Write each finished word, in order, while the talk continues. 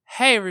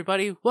Hey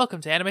everybody, welcome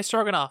to Anime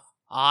Stroganoff.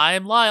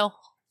 I'm Lyle,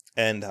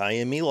 And I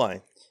am Eli.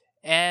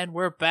 and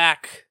we're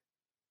back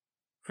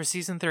for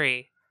Season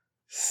 3.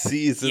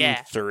 Season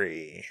Yeah.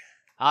 3.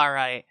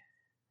 Alright,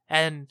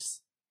 and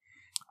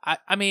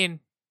I mean,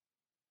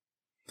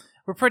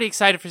 we're pretty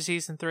excited for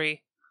Season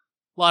 3.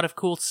 A lot of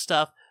cool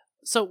stuff.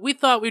 So we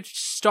thought we'd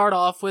start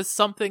off with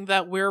something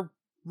that we're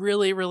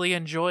really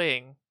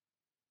enjoying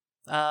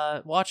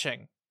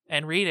watching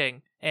and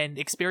reading and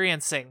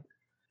experiencing.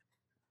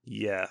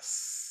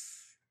 Yes.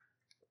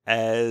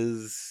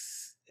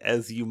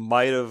 As you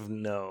might have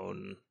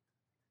known,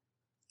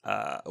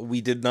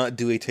 we did not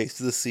do a taste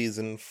of the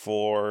season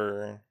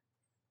for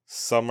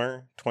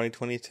summer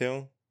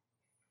 2022.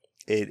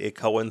 It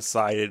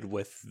coincided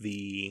with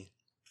the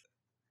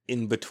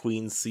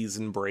in-between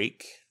season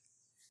break.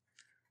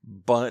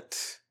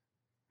 But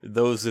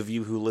those of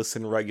you who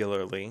listen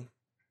regularly,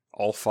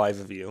 all 5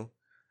 of you,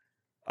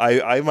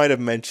 I might have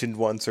mentioned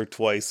once or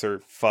twice or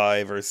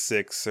 5 or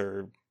 6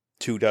 or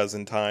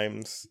 24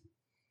 times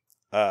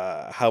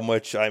how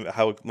much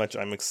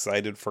I'm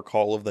excited for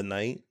Call of the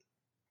Night,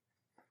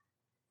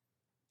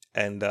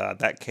 and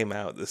that came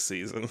out this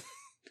season.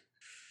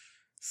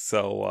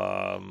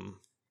 So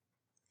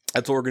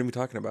that's what we're going to be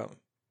talking about.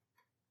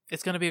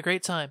 It's going to be a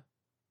great time.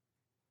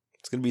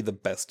 It's going to be the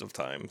best of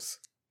times.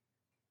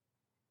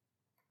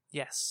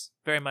 Yes,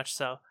 very much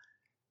so.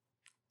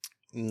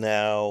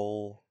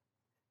 Now,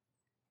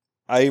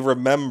 I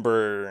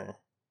remember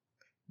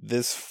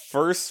this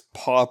first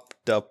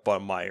popped up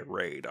on my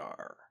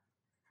radar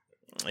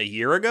a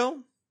year ago,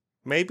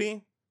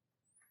 maybe?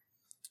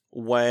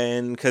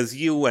 Because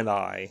you and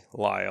I,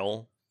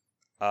 Lyle,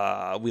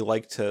 we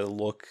like to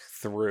look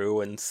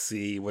through and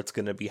see what's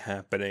going to be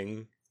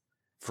happening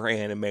for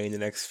anime in the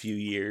next few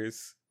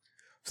years,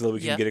 so that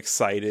we can get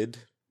excited,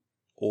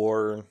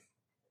 or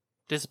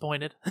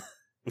disappointed.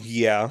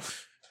 Yeah.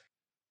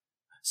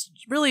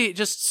 Really,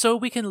 just so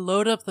we can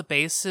load up the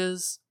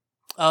bases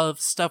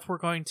of stuff we're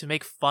going to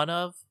make fun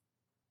of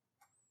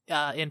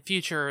in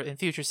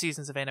future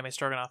seasons of Anime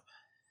Stroganoff.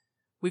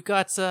 We've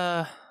got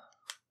we're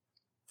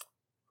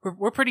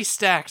pretty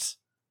stacked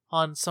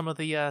on some of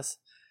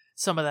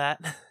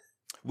that.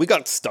 We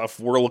got stuff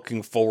we're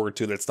looking forward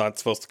to that's not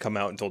supposed to come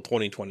out until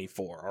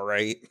 2024, all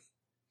right?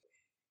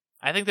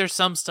 I think there's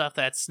some stuff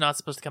that's not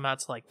supposed to come out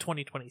till like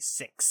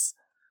 2026.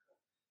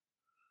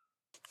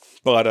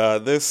 But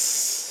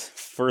this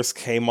first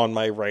came on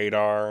my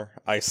radar.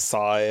 I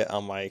saw it.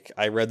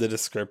 I read the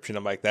description.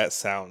 I'm like, that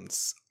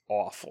sounds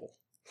awful.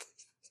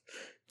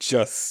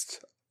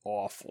 Just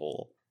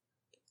awful.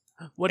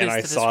 What is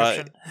the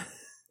description?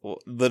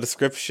 The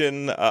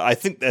description, I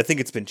think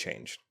it's been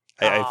changed.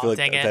 I feel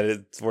like that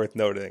it's worth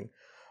noting.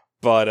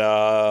 But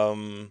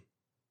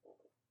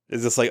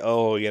it's just like,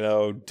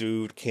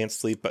 dude can't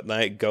sleep at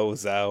night,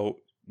 goes out,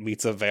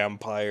 meets a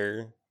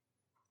vampire,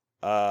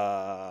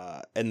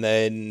 and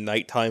then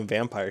nighttime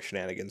vampire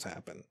shenanigans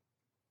happen.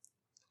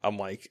 I'm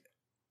like,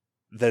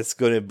 that's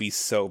gonna be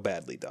so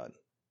badly done.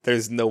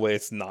 There's no way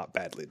it's not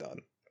badly done.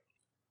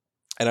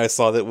 And I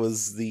saw that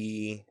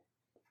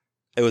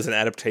it was an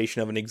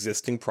adaptation of an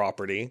existing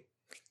property.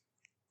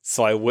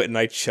 So I went and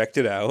I checked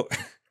it out.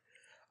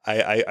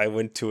 I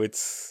went to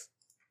its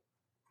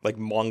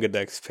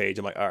MangaDex page.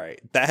 I'm like, all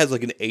right, that has an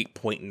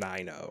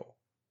 8.90.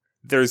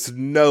 There's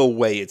no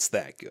way it's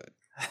that good.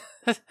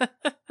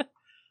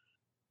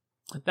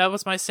 That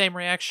was my same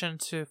reaction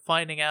to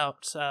finding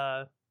out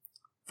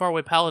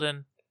Faraway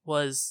Paladin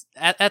was,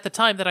 at the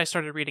time that I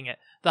started reading it,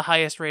 the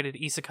highest rated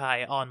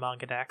isekai on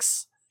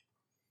MangaDex.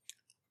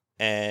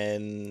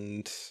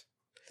 And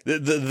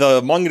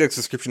the MangaDex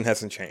description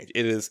hasn't changed.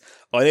 It is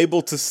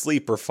unable to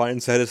sleep or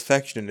find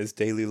satisfaction in his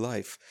daily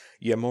life.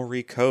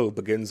 Yamori Ko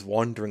begins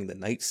wandering the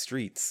night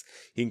streets.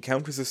 He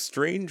encounters a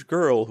strange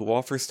girl who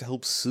offers to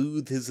help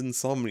soothe his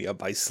insomnia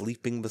by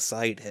sleeping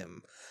beside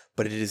him.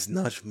 But it is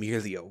not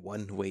merely a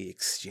one-way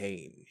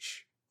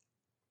exchange.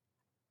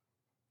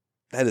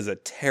 That is a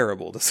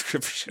terrible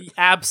description.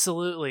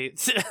 Absolutely.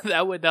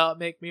 That would not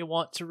make me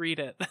want to read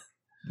it.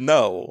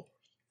 No.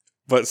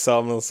 But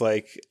someone's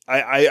like,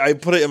 I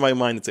put it in my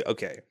mind, it's like,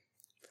 okay,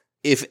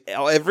 if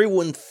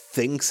everyone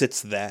thinks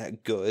it's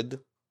that good,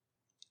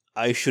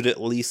 I should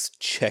at least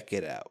check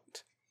it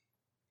out.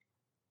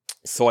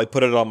 So I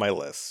put it on my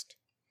list.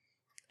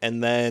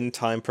 And then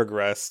time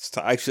progressed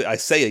to, actually, I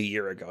say a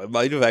year ago. It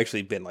might have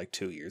actually been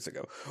 2 years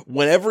ago.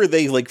 Whenever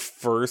they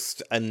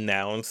first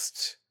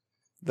announced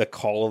the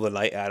Call of the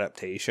Night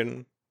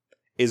adaptation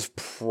is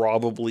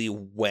probably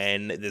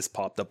when this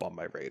popped up on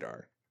my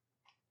radar.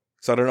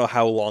 So I don't know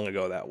how long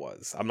ago that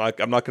was. I'm not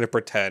going to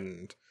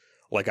pretend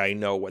like I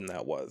know when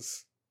that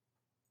was.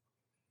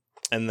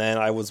 And then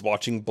I was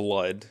watching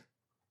Blood,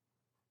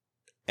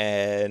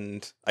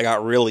 and I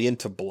got really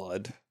into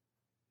Blood.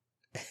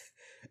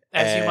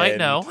 As you might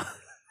know.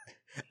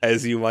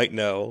 As you might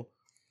know.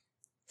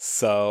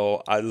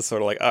 So I was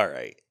sort of like, all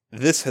right,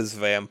 this has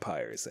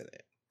vampires in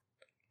it.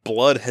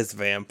 Blood has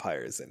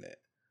vampires in it.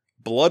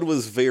 Blood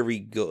was very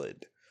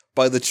good.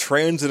 By the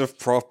transitive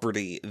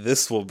property,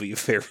 this will be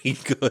very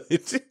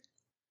good.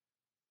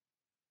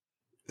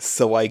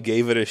 So I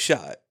gave it a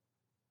shot.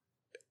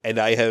 And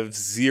I have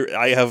zero.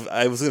 I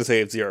was going to say I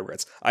have zero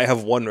regrets. I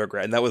have one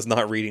regret, and that was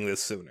not reading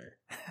this sooner.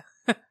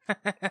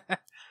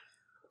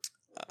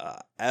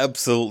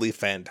 Absolutely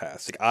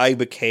fantastic. I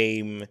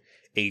became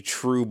a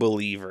true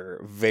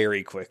believer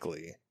very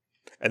quickly.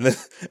 And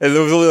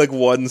there was only like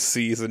one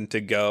season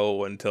to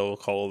go until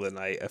Call of the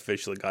Night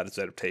officially got its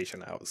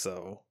adaptation out,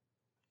 so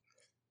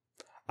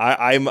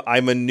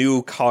I'm a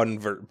new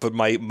convert, but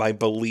my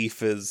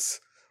belief is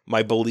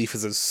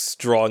as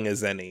strong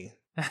as any.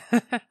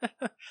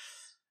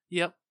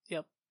 Yep.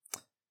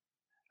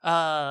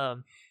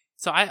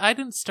 So I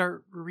didn't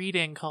start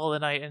reading Call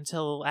of the Night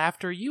until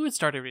after you had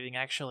started reading,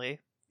 actually.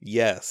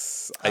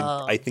 Yes.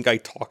 I think I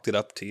talked it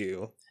up to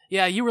you.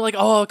 Yeah, you were like,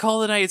 oh,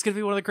 Call of the Night, it's going to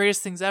be one of the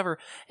greatest things ever.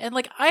 And,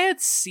 like, I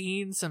had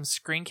seen some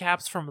screen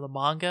caps from the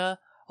manga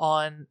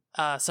on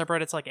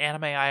subreddits like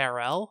Anime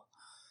IRL.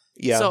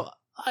 Yeah. So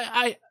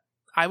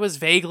I was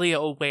vaguely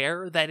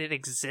aware that it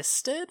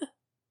existed,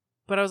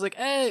 but I was like,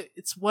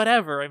 it's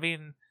whatever. I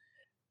mean,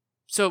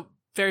 so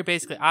very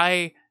basically,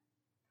 I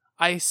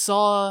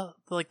saw,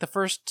 like, the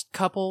first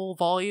couple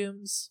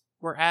volumes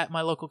were at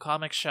my local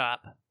comic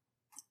shop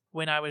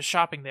when I was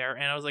shopping there,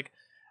 and I was like,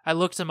 I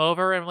looked them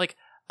over, and I'm like,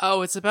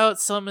 oh, it's about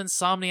some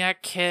insomniac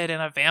kid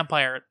and a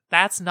vampire.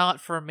 That's not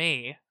for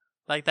me.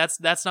 Like,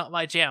 that's not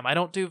my jam. I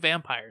don't do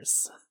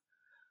vampires.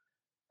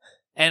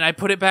 And I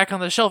put it back on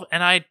the shelf,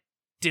 and I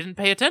didn't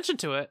pay attention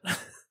to it. I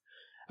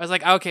was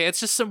like, okay, it's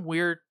just some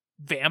weird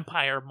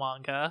vampire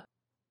manga.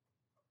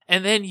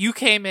 And then you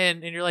came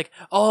in, and you're like,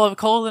 oh,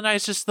 Call of the Night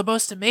is just the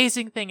most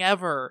amazing thing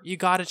ever. You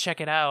gotta check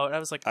it out. I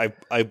was like...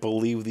 I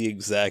believe the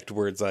exact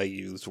words I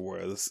used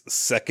was,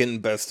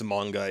 second best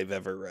manga I've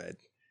ever read.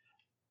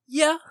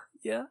 Yeah.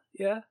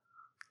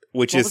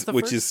 Which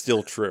is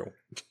still true.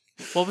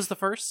 What was the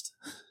first?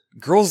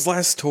 Girls'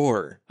 Last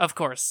Tour. Of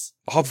course.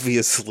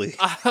 Obviously.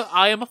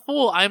 I am a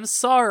fool. I'm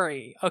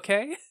sorry.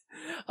 Okay?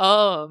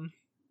 But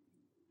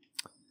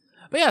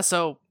yeah,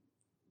 so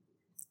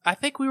I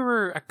think we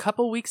were a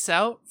couple weeks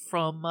out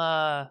from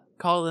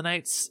Call of the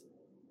Nights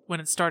when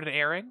it started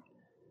airing.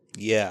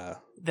 Yeah.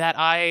 That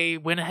I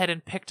went ahead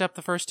and picked up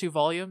the first 2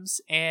 volumes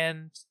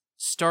and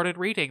started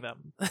reading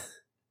them.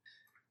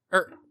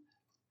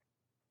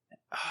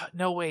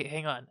 No, wait,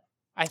 hang on.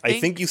 I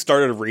think you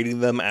started reading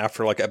them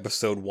after like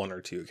episode 1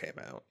 or 2 came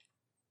out.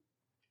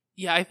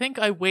 Yeah, I think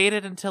I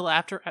waited until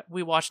after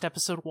we watched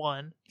episode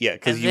 1. Yeah,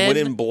 because you went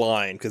in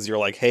blind because you're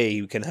like, hey,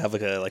 you can have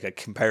like a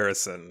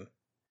comparison.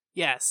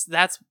 Yes,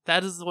 that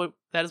is what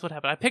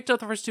happened. I picked up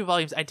the first 2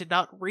 volumes. I did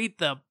not read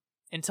them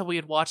until we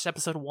had watched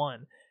episode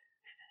 1,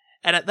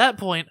 and at that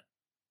point,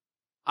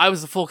 I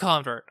was a full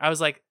convert. I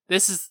was like,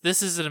 this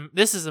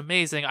is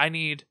amazing. I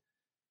need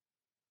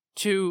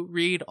to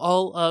read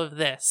all of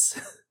this.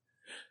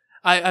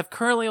 I've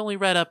currently only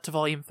read up to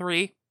volume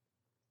 3.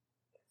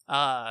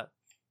 How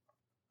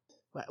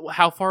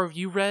far have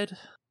you read?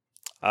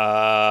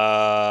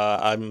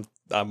 I'm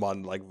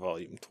on like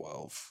volume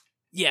 12.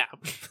 Yeah.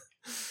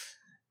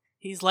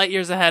 He's light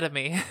years ahead of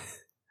me.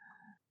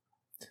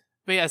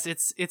 But yes,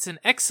 it's an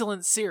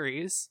excellent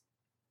series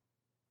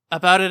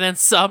about an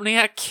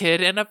insomniac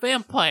kid and a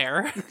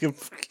vampire.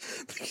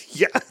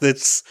 Yeah,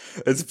 that's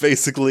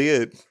basically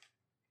it.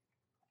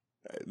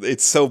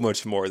 It's so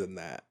much more than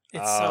that.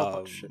 It's so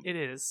much. It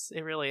is.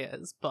 It really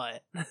is.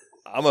 But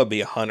I'm gonna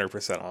be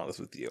 100% honest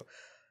with you.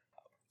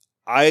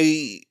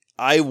 I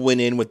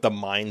went in with the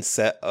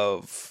mindset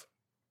of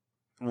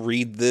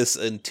read this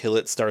until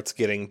it starts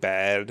getting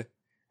bad,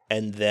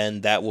 and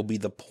then that will be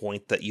the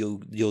point that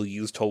you'll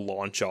use to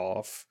launch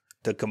off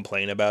to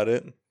complain about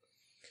it.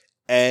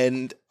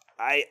 And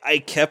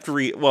I kept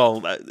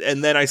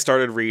and then I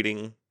started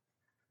reading,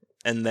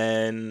 and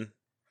then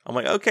I'm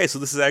like, okay, so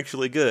this is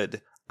actually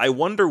good. I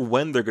wonder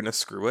when they're gonna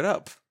screw it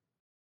up.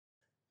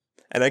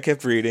 And I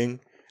kept reading,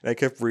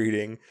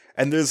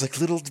 and there's like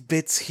little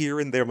bits here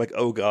and there. I'm like,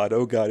 oh god,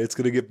 it's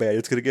gonna get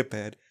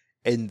bad,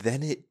 and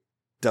then it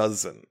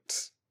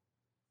doesn't.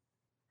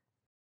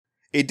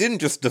 It didn't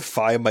just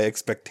defy my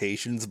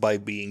expectations by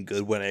being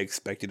good when I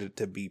expected it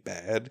to be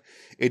bad.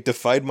 It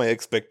defied my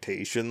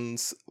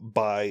expectations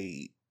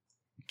by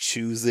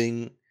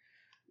choosing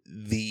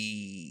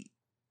the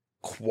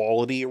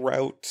quality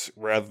route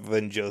rather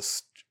than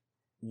just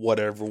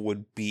whatever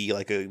would be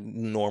like a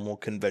normal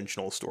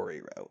conventional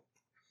story route.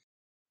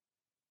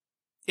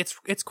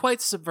 It's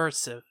quite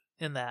subversive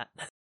in that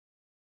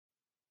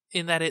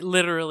it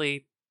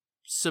literally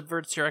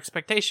subverts your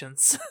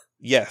expectations.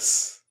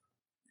 Yes.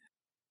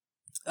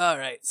 All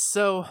right,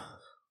 so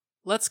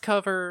let's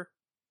cover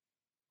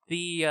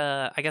the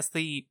I guess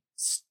the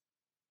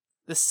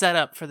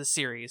setup for the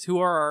series. Who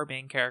are our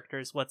main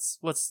characters? What's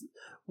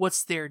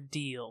their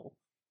deal?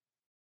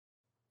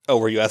 Oh,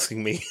 were you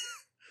asking me?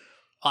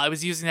 I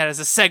was using that as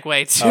a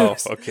segue too. Oh,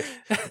 okay.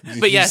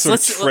 But yes,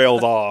 let's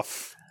trailed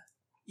off.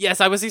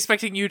 Yes, I was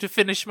expecting you to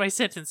finish my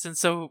sentence, and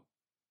so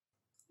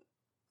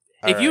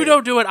if All you right.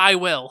 don't do it, I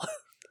will.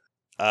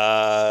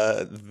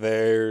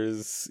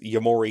 There's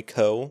Yamori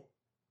Ko.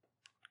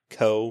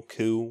 Ko.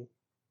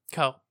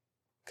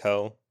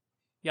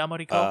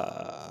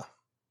 Yamoriko?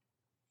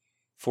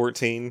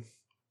 14.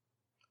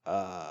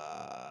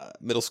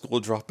 Middle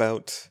school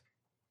dropout.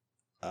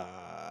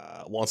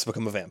 Wants to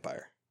become a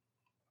vampire.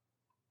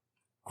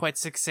 Quite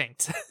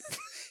succinct.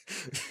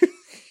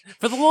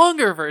 For the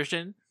longer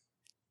version,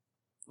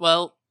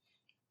 well,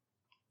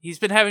 he's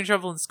been having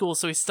trouble in school,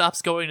 so he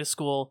stops going to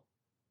school.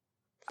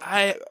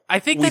 I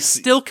think that's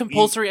still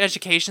compulsory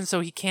education,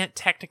 so he can't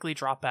technically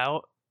drop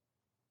out.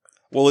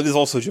 Well, it is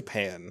also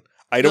Japan.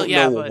 I don't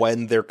know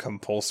when their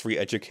compulsory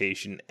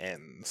education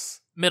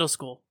ends. Middle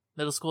school.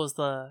 Middle school is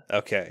the...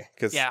 Okay,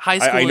 because high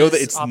school I know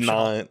that it's optional.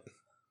 not...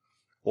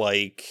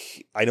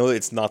 I know that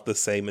it's not the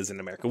same as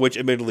in America, which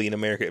admittedly in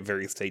America it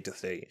varies state to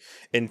state.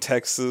 In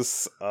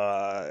Texas,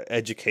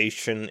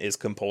 education is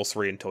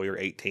compulsory until you're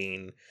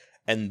 18,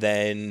 and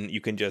then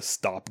you can just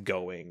stop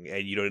going,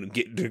 and you don't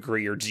get a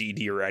degree or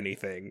GED or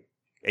anything,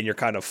 and you're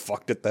kind of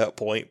fucked at that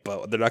point,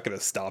 but they're not going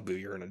to stop you,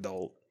 you're an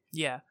adult.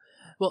 Yeah.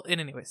 Well,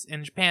 anyways,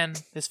 in Japan,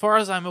 as far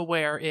as I'm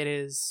aware, it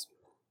is...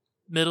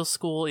 Middle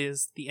school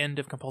is the end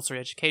of compulsory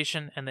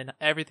education, and then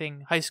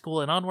everything, high school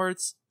and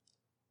onwards,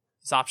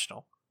 is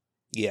optional.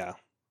 Yeah.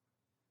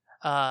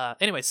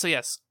 Anyway, so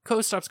yes, Ko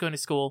stops going to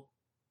school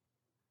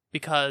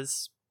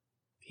because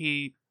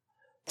he...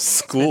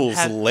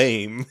 School's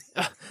lame.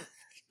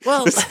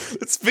 Well...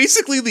 It's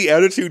basically the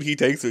attitude he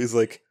takes. He's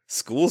like,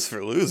 school's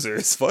for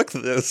losers. Fuck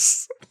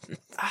this.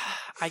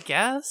 I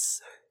guess?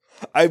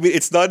 I mean,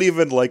 it's not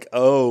even like,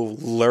 oh,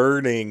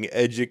 learning,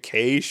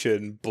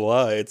 education,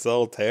 blah, it's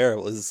all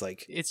terrible. It's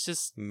like... It's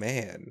just...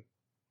 Man,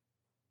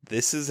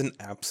 this is an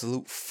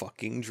absolute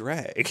fucking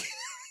drag.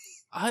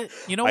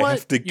 You know what? I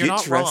have to You're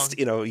get dressed wrong.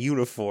 in a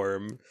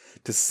uniform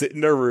to sit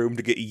in a room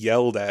to get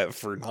yelled at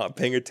for not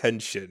paying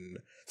attention,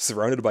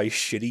 surrounded by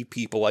shitty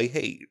people I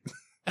hate.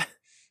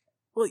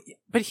 Well,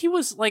 but he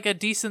was like a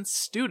decent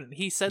student.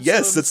 He said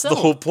yes, so that's the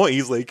whole point.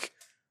 He's like,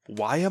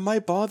 why am I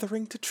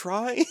bothering to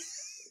try?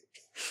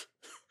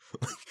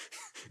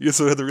 You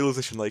sort of had the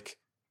realization, like,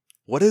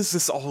 what is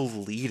this all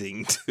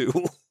leading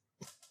to?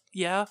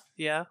 Yeah.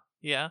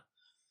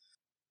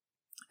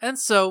 And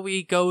so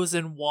he goes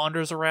and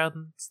wanders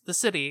around the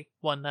city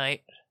one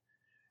night,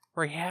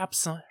 where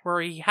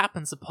he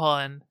happens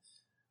upon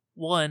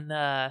one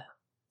Nanakusa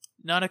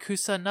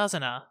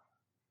Nazana.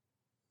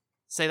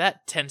 Say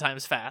that 10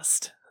 times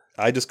fast.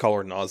 I just call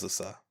her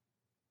Nazusa.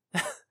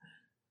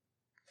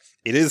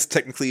 It is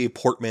technically a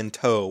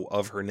portmanteau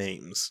of her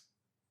names.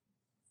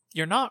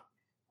 You're not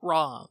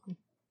wrong.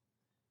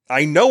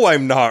 I know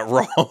I'm not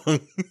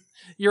wrong.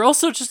 You're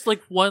also just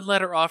like one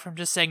letter off from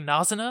just saying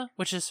Nazana,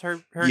 which is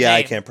her name. Yeah,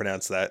 I can't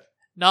pronounce that.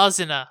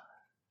 Nazana.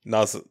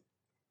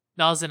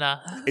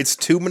 Nazana. It's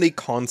too many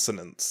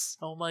consonants.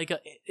 Oh my god.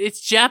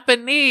 It's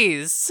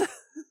Japanese!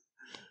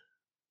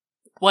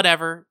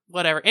 Whatever.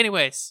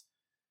 Anyways,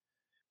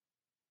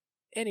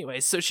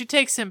 so she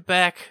takes him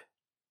back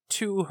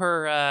to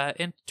her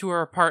into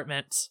her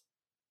apartment.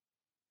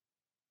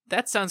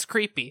 That sounds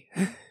creepy.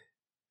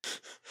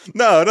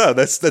 No,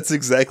 that's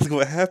exactly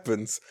what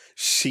happens.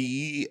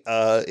 She,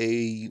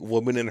 a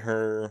woman in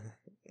her,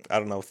 I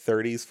don't know,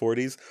 30s,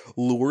 40s,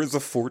 lures a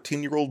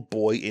 14-year-old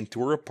boy into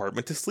her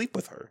apartment to sleep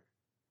with her.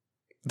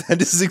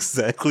 That is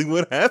exactly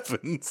what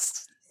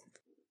happens.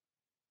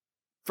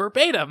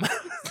 Verbatim.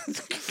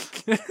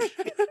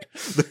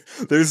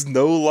 There's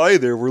no lie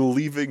there. We're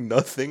leaving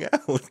nothing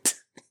out.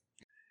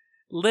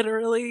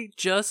 Literally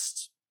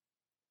just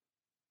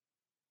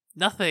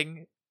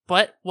nothing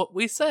but what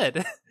we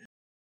said.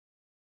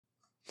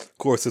 Of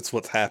course, it's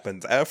what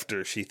happens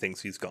after she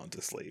thinks he's gone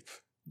to sleep.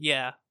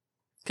 Yeah.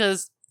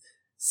 Because,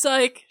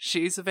 psych,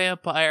 she's a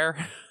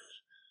vampire.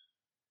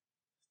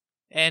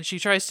 And she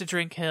tries to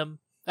drink him.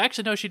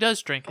 Actually, no, she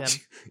does drink him.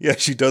 Yeah,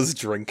 she does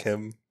drink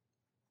him.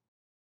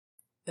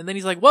 And then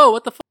he's like, whoa,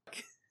 what the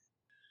fuck?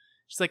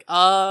 She's like,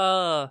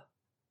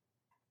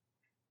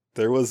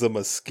 There was a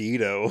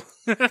mosquito.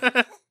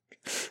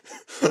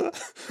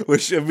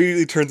 Which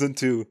immediately turns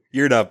into,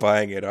 you're not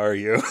buying it, are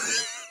you?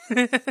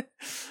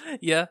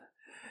 Yeah.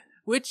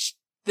 Which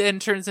then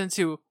turns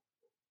into,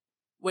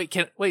 wait,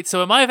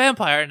 so am I a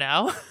vampire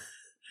now?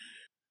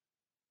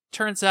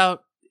 Turns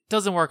out, it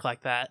doesn't work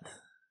like that.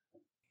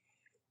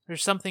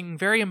 There's something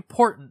very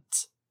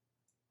important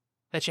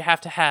that you have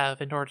to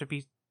have in order to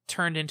be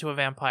turned into a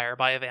vampire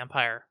by a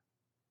vampire.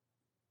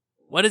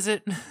 What is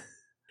it?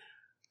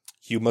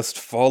 You must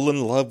fall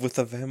in love with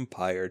a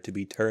vampire to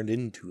be turned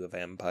into a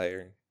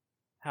vampire.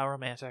 How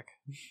romantic.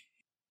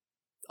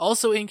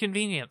 Also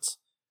inconvenient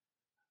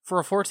for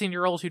a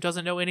 14-year-old who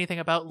doesn't know anything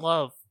about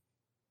love.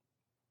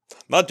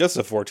 Not just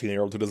a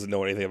 14-year-old who doesn't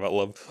know anything about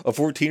love. A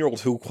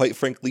 14-year-old who, quite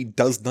frankly,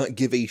 does not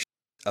give a shit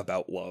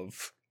about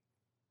love.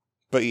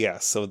 But yeah,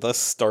 so thus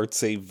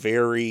starts a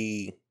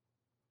very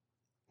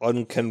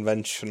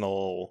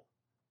unconventional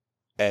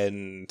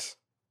end.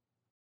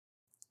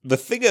 The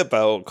thing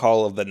about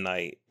Call of the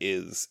Night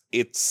is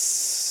it's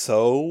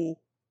so...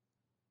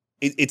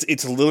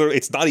 It's literally,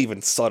 it's not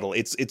even subtle.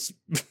 It's the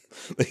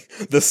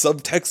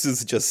subtext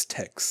is just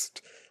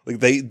text. Like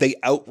they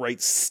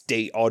outright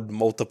state on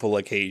multiple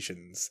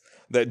occasions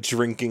that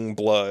drinking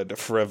blood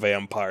for a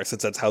vampire,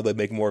 since that's how they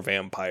make more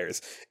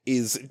vampires,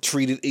 is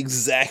treated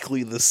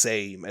exactly the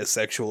same as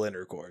sexual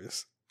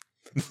intercourse.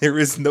 There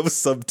is no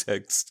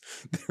subtext.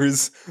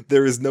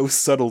 There is no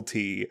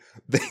subtlety.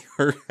 They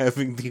are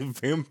having the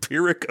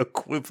vampiric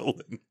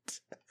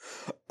equivalent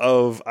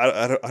of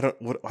I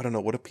don't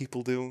know, what do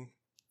people do?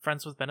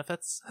 Friends with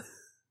benefits?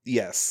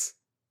 Yes.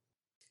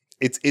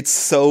 It's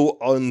so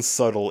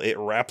unsubtle, it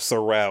wraps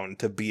around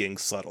to being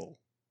subtle.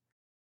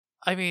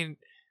 I mean,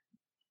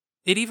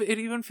 it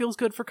even feels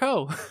good for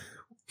Ko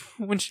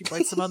when she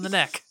bites him on the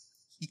neck.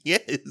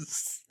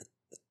 Yes.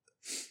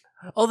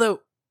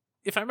 Although,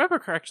 if I remember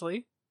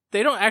correctly,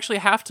 they don't actually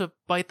have to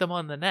bite them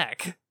on the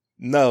neck.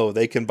 No,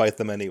 they can bite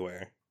them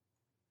anywhere.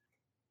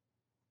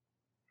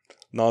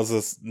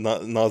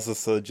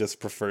 Nazusa just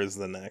prefers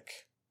the neck.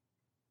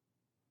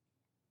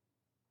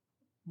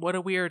 What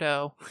a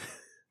weirdo.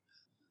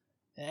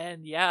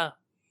 And yeah.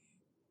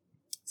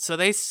 So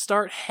they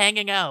start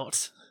hanging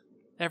out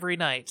every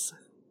night.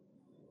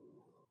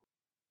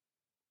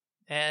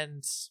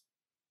 And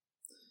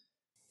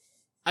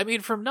I mean,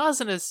 from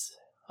Nazuna's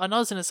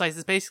side,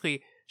 it's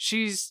basically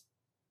she's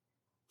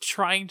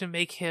trying to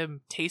make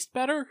him taste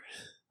better,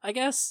 I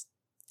guess.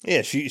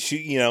 Yeah, she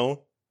you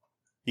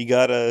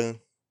gotta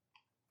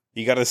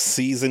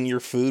season your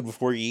food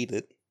before you eat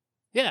it.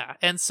 Yeah,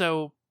 and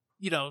so,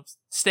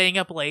 staying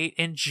up late,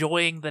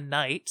 enjoying the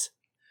night,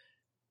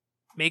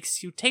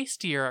 makes you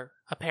tastier,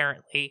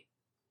 apparently.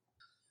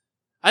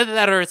 Either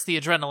that or it's the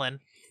adrenaline.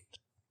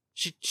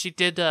 She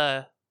did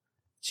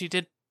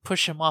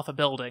push him off a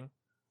building.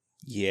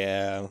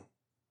 Yeah.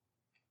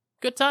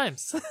 Good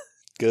times.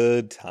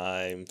 Good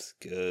times.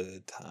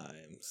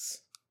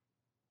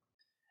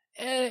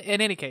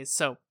 In any case,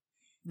 so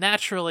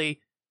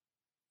naturally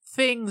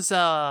things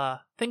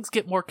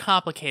get more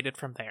complicated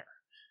from there.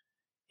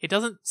 It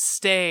doesn't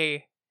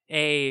stay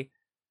a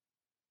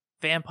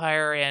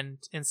vampire and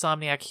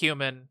insomniac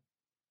human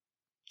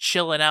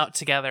chilling out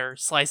together,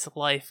 slice of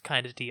life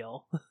kind of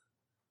deal.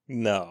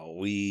 No,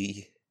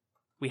 we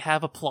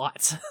have a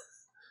plot.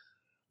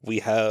 We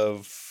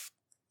have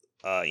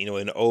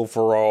an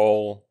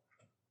overall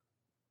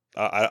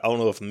I don't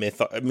know if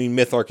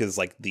myth arc is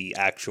like the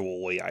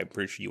actual way I'm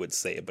pretty sure you would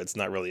say it, but it's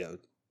not really a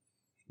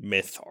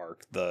myth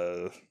arc.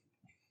 The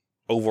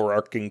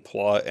overarching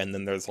plot, and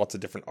then there's lots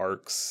of different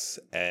arcs,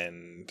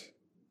 and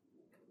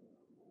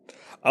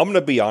I'm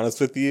gonna be honest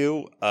with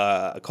you,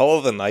 Call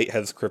of the Night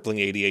has crippling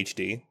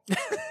ADHD.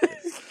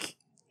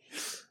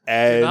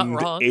 And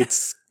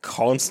it's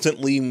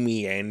constantly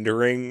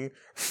meandering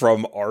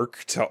from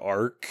arc to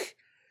arc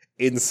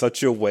in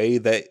such a way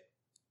that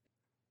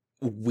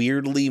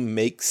weirdly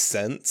makes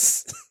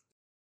sense,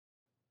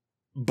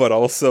 but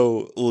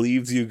also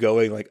leaves you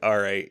going like,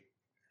 alright,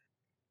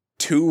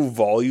 2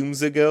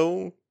 volumes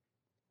ago,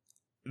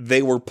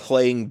 they were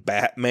playing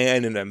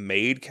Batman in a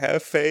maid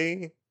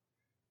cafe,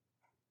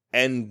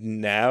 and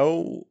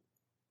now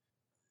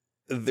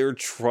they're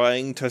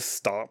trying to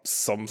stop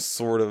some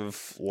sort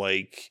of,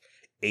 like,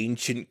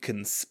 ancient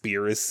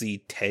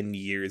conspiracy 10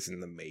 years in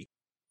the making.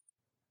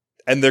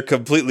 And they're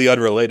completely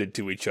unrelated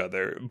to each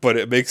other, but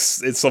it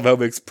somehow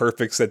makes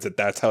perfect sense that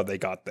that's how they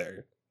got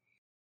there.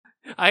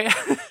 I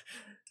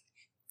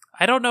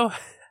don't know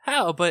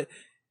how, but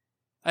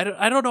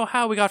I don't know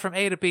how we got from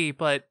A to B,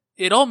 but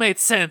it all made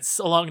sense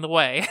along the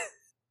way.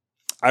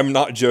 I'm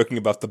not joking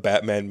about the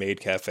Batman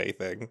maid cafe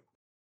thing.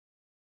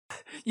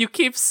 You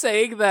keep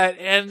saying that,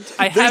 and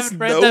I haven't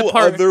read that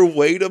part. There's no other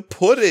way to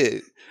put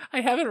it.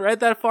 I haven't read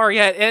that far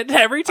yet, and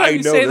every time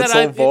you say that, that's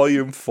on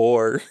volume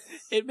 4.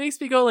 It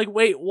makes me go like,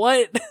 wait,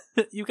 what?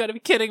 You gotta be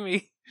kidding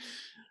me.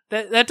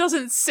 That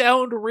doesn't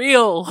sound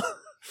real.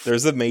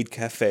 There's a maid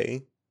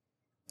cafe,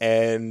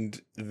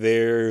 and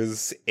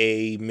there's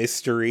a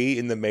mystery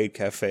in the maid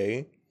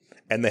cafe,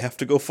 and they have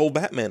to go full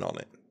Batman on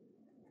it.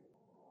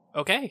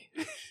 Okay.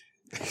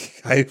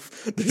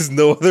 There's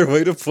no other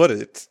way to put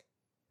it.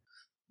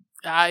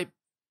 I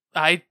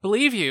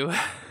believe you.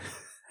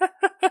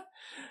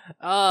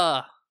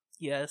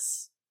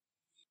 Yes.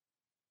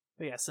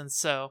 But yes, and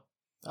so,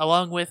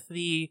 along with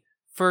the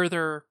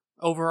further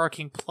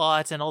overarching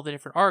plot and all the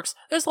different arcs,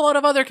 there's a lot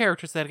of other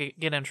characters that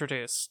get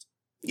introduced.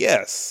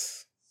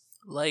 Yes.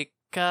 Like,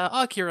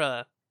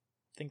 Akira.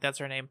 I think that's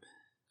her name.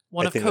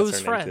 One of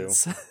Ko's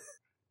friends.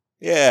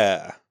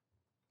 Yeah.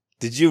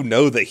 Did you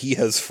know that he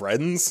has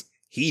friends?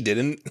 He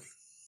didn't.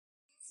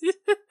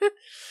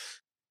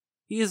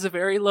 He is a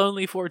very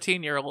lonely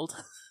 14-year-old.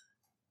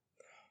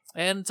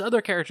 And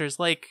other characters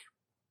like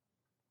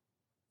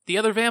the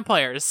other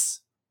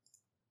vampires.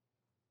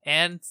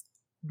 And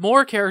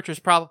more characters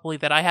probably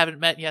that I haven't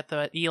met yet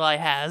that Eli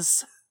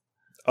has.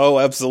 Oh,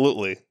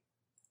 absolutely.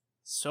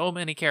 So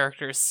many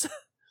characters.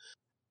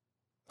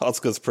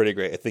 Hatsuka's pretty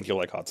great. I think you'll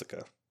like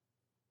Hatsuka.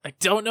 I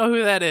don't know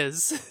who that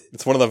is.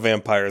 It's one of the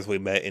vampires we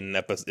met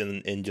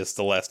in just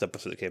the last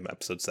episode that came,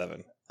 episode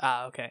 7.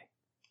 Ah, okay.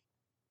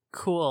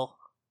 Cool.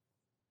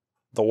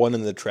 The one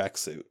in the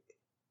tracksuit.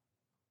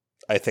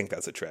 I think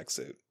that's a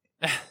tracksuit.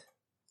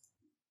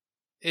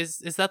 Is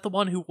that the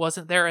one who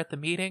wasn't there at the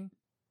meeting,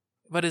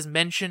 but is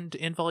mentioned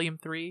in Volume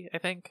 3, I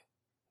think?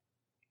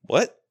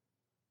 What?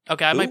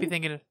 Okay, I Who? might be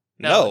thinking of...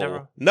 No.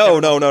 never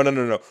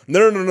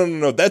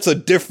No. That's a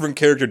different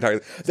character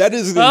entirely. That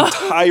is an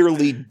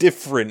entirely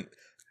different,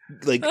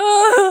 like,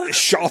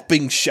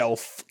 shopping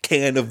shelf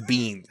can of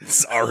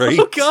beans, alright?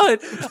 Oh god,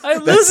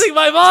 I'm losing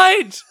my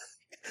mind!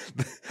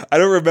 I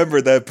don't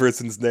remember that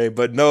person's name,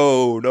 but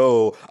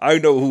no, I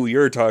know who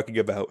you're talking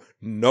about.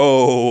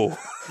 No,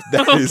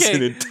 that is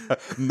Okay.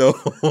 no.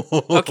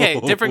 Okay,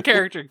 different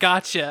character,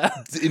 gotcha.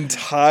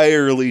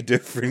 Entirely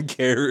different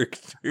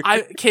character.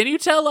 Can you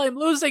tell I'm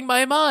losing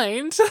my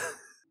mind?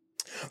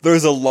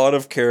 There's a lot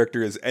of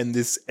characters, and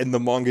the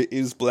manga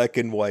is black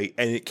and white,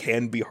 and it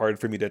can be hard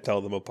for me to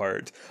tell them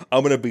apart.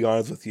 I'm gonna be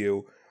honest with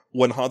you.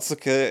 When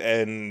Hatsuka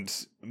and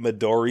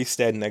Midori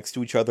stand next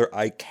to each other,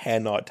 I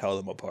cannot tell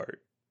them apart.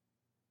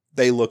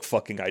 They look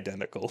fucking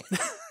identical.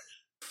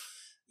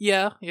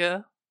 Yeah.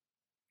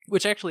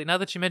 Which actually, now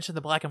that you mentioned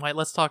the black and white,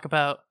 let's talk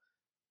about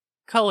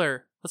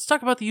color. Let's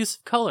talk about the use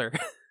of color.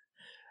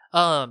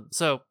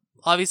 So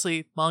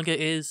obviously manga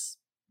is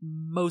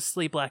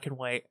mostly black and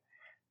white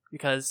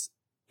because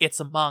it's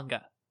a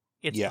manga.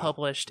 It's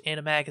published in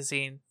a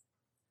magazine.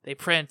 They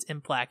print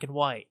in black and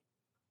white.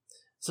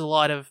 There's a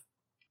lot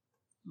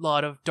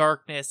of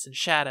darkness and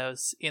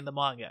shadows in the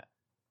manga.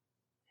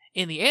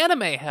 In the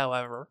anime,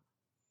 however,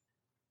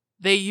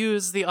 they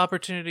use the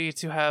opportunity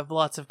to have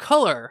lots of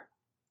color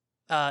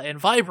and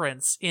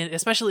vibrance,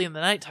 especially in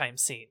the nighttime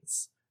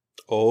scenes.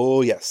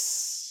 Oh,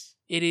 yes.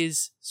 It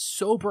is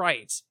so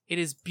bright. It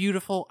is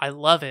beautiful. I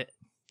love it.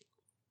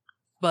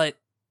 But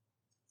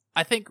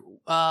I think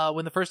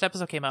when the first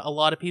episode came out, a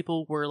lot of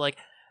people were like,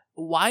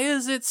 why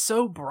is it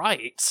so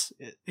bright?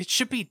 It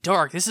should be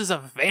dark. This is a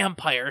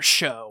vampire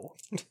show.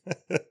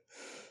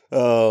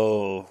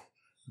 Oh,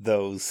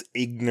 those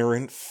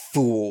ignorant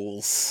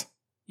fools.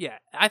 Yeah,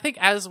 I think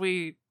as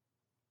we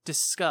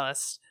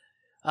discussed,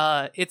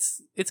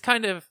 it's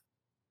kind of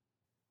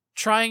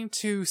trying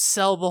to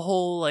sell the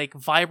whole like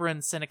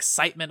vibrance and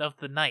excitement of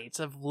the night,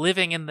 of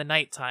living in the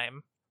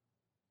nighttime.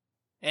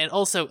 And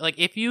also, like,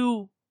 if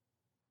you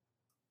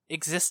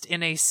exist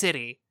in a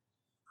city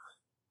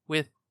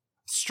with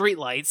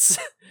streetlights,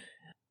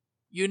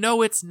 you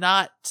know it's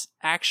not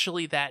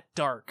actually that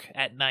dark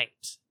at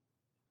night.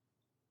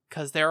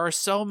 Because there are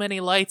so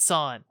many lights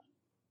on.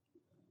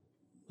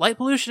 Light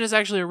pollution is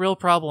actually a real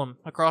problem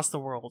across the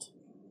world.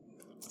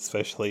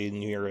 Especially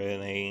when you're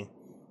in a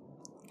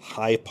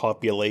high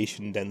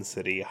population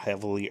density,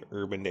 heavily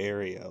urban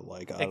area.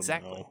 Like, I don't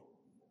know.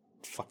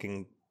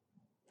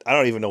 I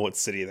don't even know what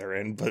city they're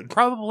in, but...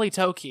 Probably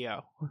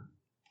Tokyo.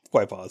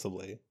 Quite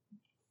possibly.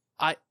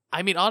 I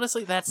mean,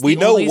 honestly, that's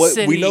the only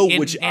city we know in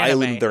which anime.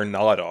 island they're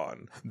not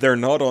on. They're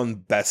not on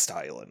Best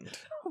Island.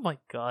 Oh my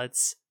god.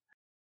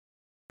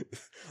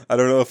 I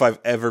don't know if I've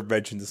ever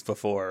mentioned this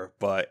before,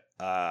 but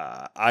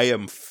I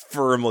am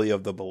firmly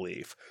of the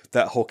belief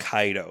that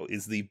Hokkaido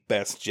is the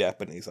best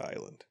Japanese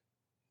island.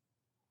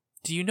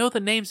 Do you know the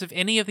names of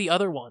any of the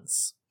other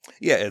ones?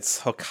 Yeah,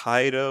 it's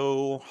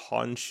Hokkaido,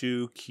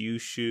 Honshu,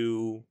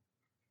 Kyushu.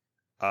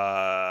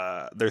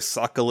 There's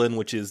Sakhalin,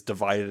 which is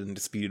divided and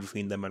disputed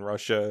between them and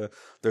Russia.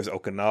 There's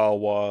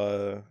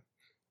Okinawa.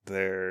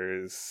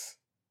 I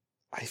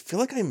feel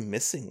like I'm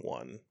missing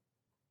one.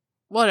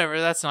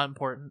 Whatever, that's not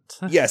important.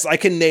 Yes, I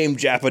can name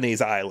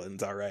Japanese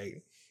islands,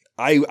 alright.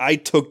 I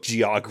took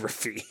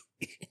geography.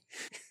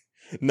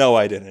 No,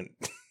 I didn't.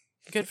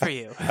 Good for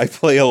you. I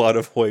play a lot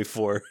of Hoi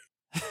 4.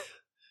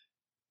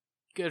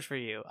 Good for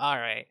you.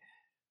 Alright.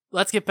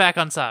 Let's get back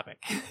on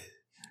topic.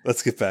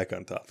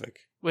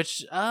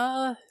 Which,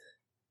 yeah,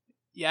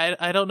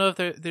 I don't know if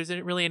there's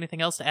really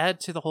anything else to add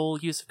to the whole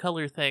use of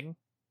color thing.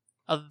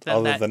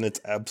 Other than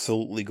it's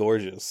absolutely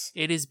gorgeous.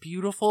 It is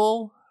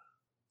beautiful.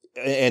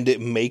 And it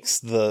makes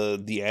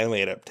the anime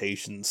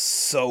adaptation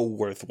so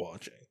worth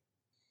watching.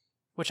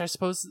 Which I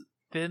suppose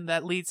then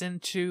that leads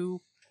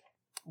into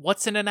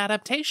what's in an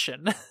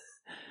adaptation.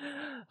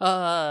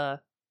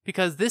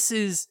 Because this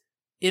is,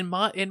 in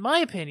my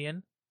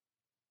opinion,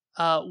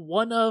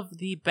 one of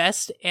the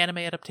best anime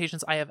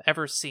adaptations I have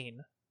ever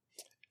seen.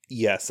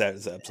 Yes, that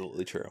is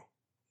absolutely true.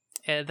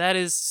 And that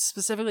is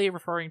specifically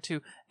referring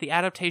to the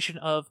adaptation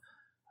of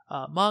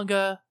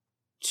manga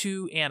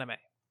to anime.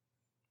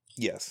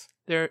 Yes.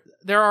 There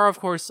are, of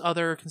course,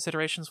 other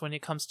considerations when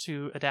it comes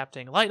to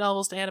adapting light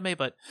novels to anime,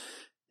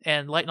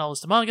 and light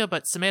novels to manga,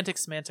 but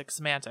semantics.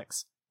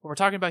 What we're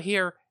talking about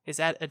here is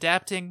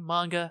adapting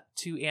manga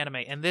to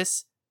anime, and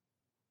this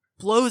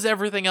blows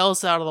everything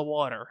else out of the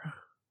water.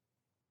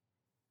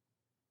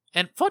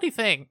 And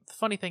the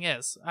funny thing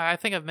is, I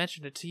think I've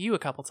mentioned it to you a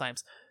couple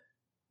times,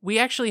 we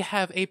actually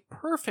have a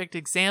perfect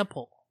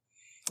example,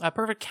 a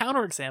perfect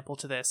counterexample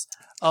to this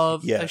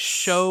of a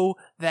show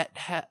that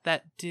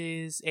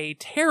is a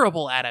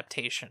terrible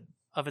adaptation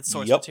of its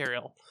source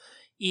material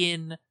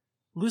in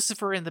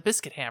Lucifer and the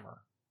Biscuit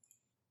Hammer.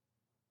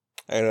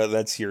 I know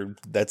that's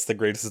the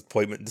greatest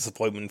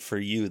disappointment for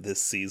you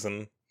this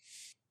season.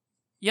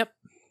 Yep.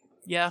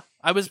 Yeah,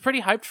 I was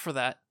pretty hyped for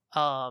that.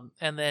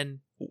 And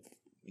then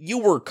you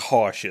were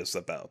cautious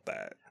about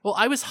that. Well,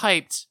 I was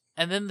hyped,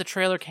 and then the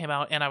trailer came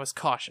out, and I was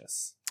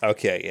cautious.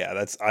 Okay,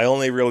 yeah, I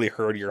only really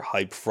heard your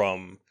hype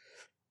from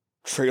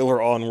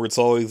trailer onwards.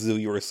 Always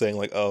you were saying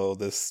like, oh,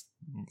 this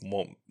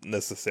won't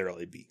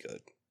necessarily be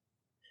good.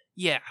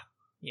 Yeah.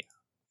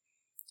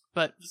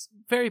 But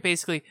very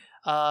basically,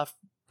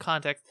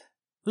 context,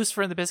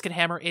 Lucifer and the Biscuit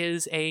Hammer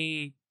is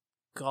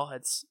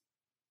it's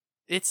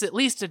at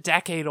least a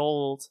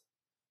decade-old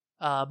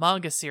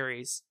manga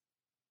series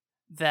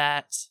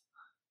that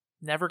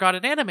never got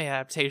an anime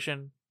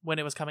adaptation when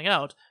it was coming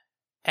out,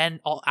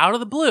 and out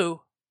of the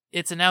blue,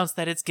 it's announced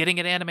that it's getting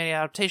an anime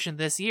adaptation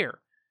this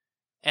year.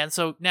 And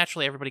so,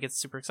 naturally, everybody gets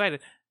super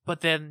excited.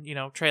 But then,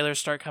 trailers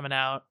start coming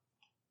out,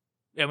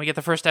 and we get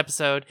the first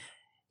episode,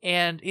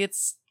 and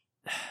it's...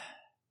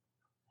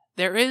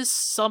 There is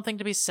something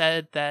to be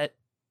said that,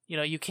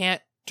 you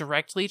can't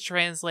directly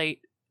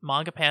translate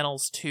manga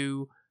panels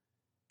to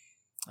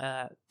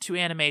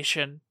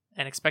animation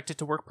and expect it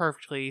to work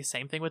perfectly.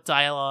 Same thing with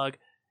dialogue,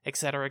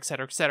 etc.,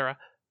 etc., etc.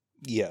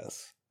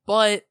 Yes.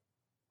 But,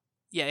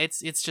 yeah,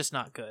 it's just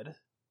not good.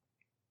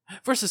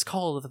 Versus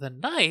Call of the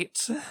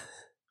Night,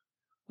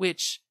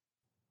 which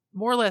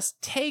more or less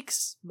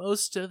takes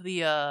most of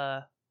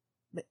the,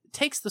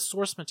 takes the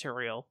source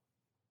material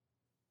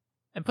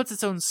and puts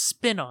its own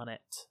spin on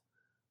it,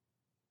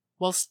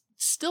 while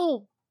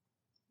still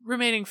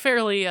remaining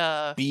fairly,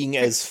 being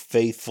as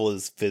faithful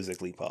as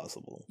physically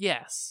possible.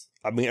 Yes.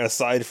 I mean,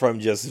 aside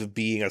from just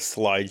being a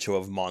slideshow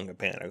of manga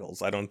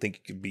panels, I don't think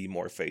it could be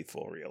more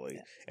faithful, really,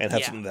 and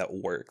have something that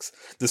works.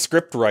 The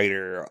script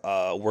writer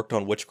worked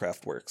on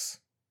Witchcraft Works,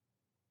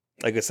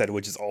 like I said,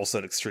 which is also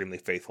an extremely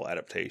faithful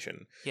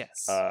adaptation.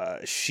 Yes.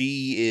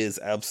 She is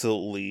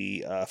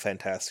absolutely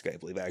fantastic, I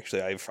believe.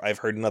 Actually, I've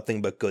heard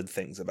nothing but good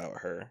things about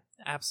her.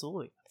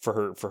 Absolutely.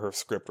 For her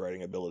script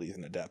writing abilities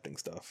and adapting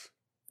stuff.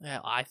 Yeah,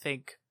 I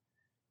think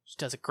she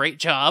does a great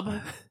job.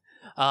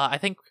 I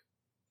think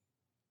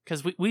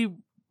because we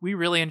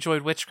really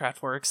enjoyed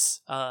Witchcraft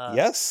Works.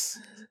 Yes.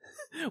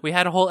 We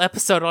had a whole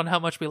episode on how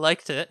much we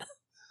liked it.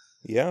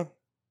 Yeah.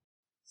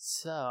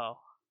 So,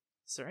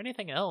 is there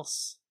anything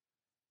else?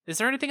 Is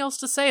there anything else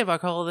to say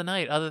about Call of the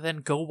Night other than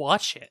go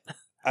watch it?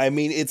 I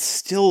mean, it's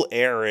still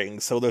airing,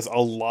 so there's a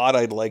lot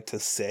I'd like to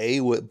say,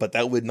 but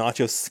that would not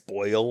just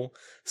spoil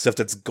stuff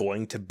that's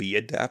going to be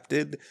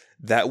adapted.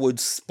 That would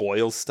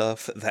spoil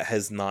stuff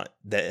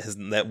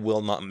that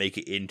will not make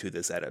it into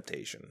this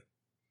adaptation.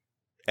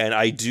 And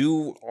I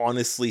do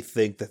honestly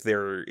think that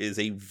there is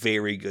a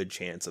very good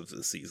chance of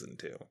this season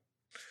 2.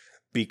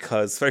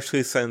 Because,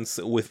 especially since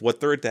with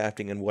what they're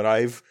adapting and what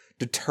I've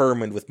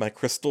determined with my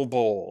crystal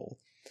ball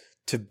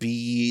to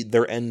be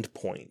their end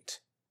point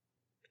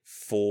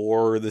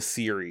for the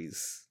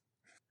series,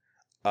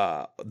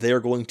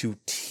 they're going to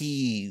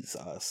tease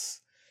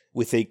us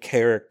with a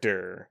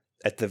character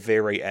at the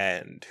very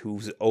end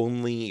who's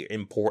only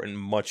important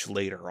much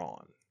later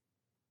on.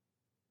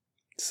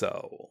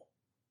 So,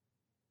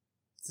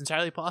 it's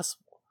entirely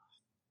possible.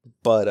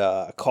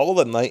 But Call of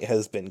the Night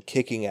has been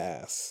kicking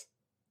ass.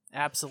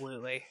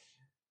 Absolutely.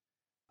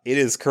 It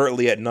is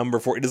currently at number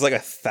 4. It is like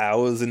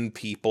 1,000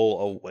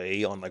 people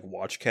away on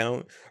watch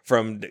count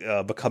from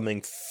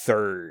becoming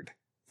third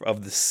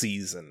of the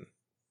season.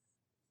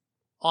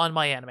 On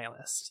my anime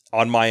list.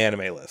 On my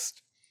anime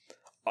list.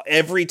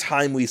 Every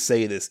time we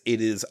say this,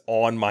 it is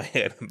on my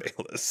anime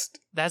list.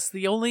 That's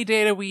the only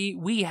data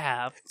we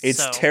have.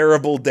 It's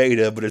terrible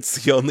data, but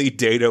it's the only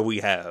data we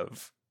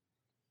have.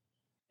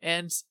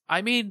 And,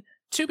 I mean,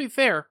 to be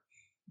fair,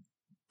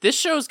 this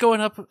show's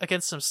going up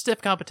against some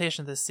stiff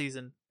competition this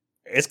season.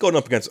 It's going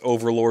up against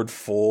Overlord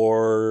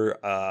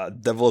 4,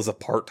 Devil is a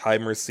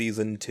Part-Timer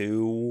Season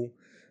 2,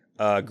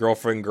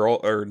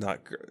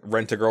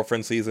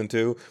 Rent-a-Girlfriend Season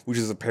 2, which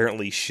is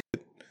apparently shit,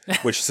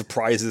 which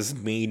surprises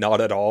me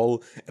not at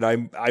all. And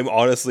I'm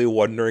honestly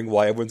wondering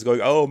why everyone's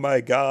going, oh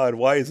my god,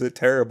 why is it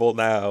terrible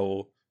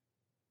now?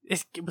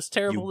 It was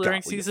terrible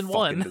during Season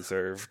 1.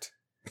 Deserved.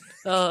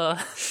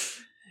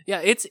 Yeah,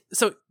 it's...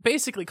 So,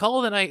 basically, Call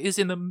of the Night is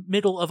in the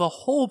middle of a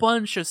whole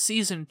bunch of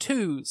Season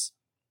 2s.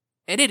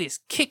 And it is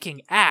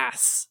kicking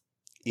ass.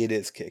 It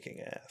is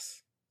kicking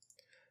ass.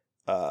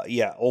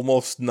 Yeah,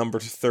 almost number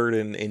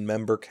 3rd in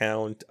member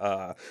count.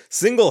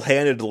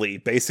 Single-handedly,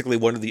 basically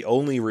one of the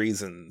only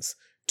reasons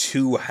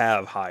to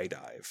have High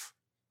Dive.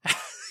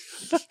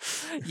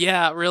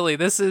 Yeah, really.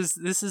 This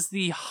is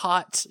the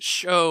hot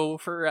show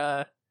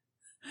for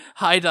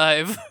High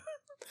Dive.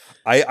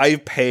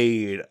 I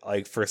paid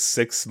for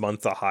 6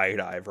 months of High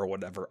Dive or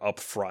whatever up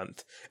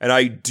front, and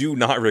I do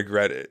not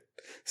regret it.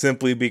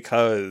 Simply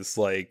because,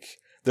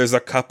 there's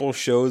a couple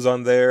shows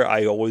on there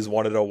I always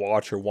wanted to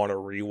watch or want to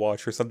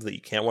rewatch or something that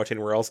you can't watch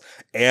anywhere else,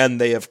 and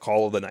they have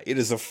Call of the Night. It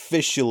is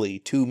officially,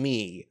 to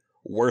me,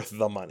 worth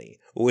the money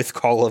with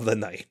Call of the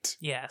Night.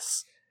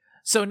 Yes.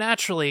 So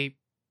naturally,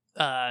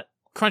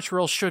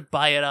 Crunchyroll should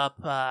buy it up,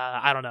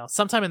 I don't know,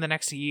 sometime in the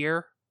next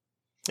year.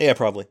 Yeah,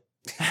 probably.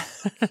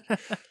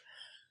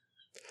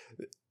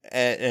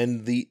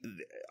 and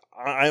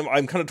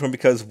I'm kind of torn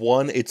because,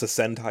 one, it's a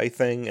Sentai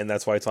thing, and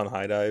that's why it's on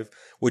High Dive,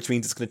 which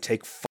means it's going to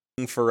take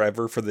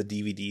forever for the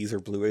DVDs or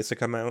Blu-rays to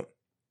come out.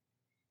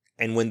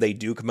 And when they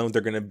do come out,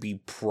 they're going to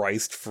be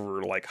priced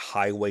for, like,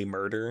 highway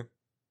murder.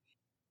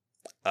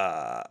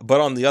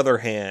 But on the other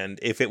hand,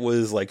 if it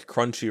was, like,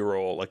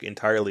 Crunchyroll, like,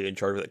 entirely in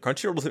charge of it,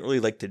 Crunchyroll doesn't really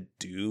like to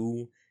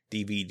do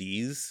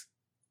DVDs.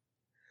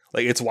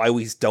 Like, it's why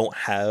we don't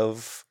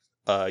have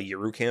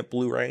Eurocamp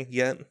Blu-ray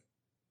yet.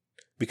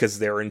 Because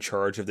they're in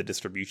charge of the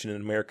distribution in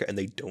America, and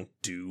they don't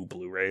do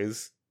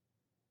Blu-rays.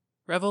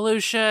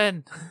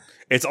 Revolution!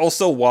 It's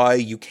also why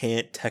you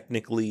can't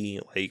technically,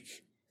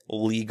 like,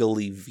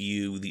 legally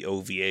view the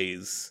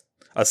OVAs,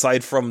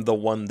 aside from the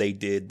one they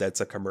did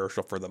that's a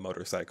commercial for the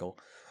motorcycle,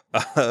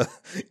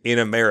 in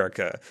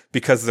America,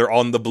 because they're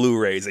on the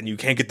Blu-rays, and you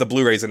can't get the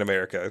Blu-rays in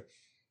America.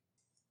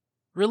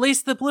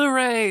 Release the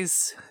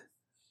Blu-rays!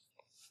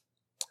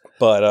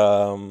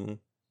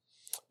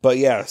 But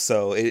yeah,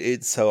 so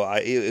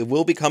it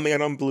will be coming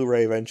out on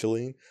Blu-ray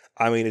eventually.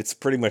 I mean, it's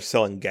pretty much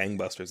selling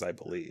gangbusters, I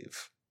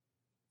believe.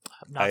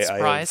 I'm not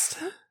surprised.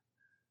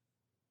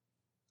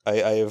 I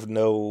have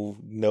no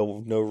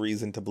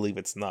reason to believe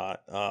it's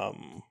not. I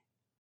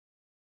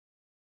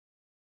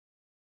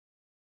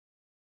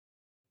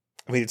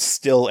mean, it's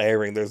still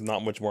airing. There's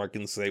not much more I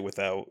can say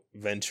without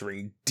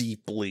venturing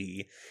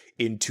deeply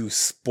into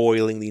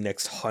spoiling the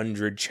next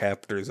 100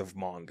 chapters of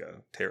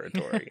manga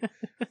territory. Yep.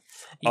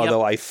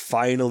 Although I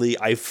finally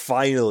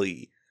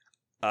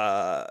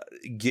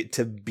get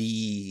to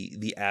be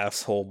the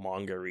asshole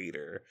manga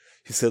reader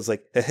who says,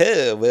 like,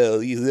 haha,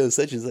 well, you know,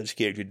 such and such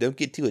character, don't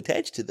get too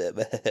attached to them.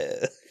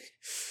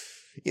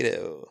 You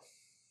know.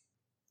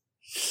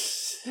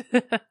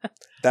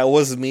 That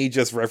was me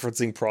just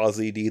referencing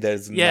ProzED. That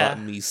is not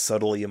me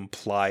subtly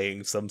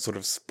implying some sort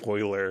of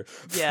spoiler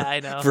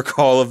I know. for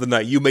Call of the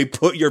Night. You may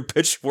put your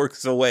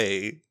pitchforks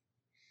away.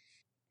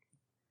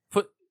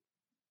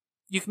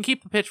 You can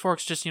keep the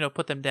pitchforks, just,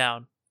 put them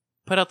down.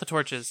 Put out the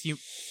torches,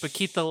 but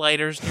keep the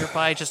lighters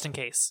nearby just in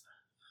case.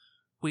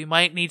 We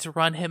might need to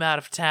run him out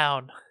of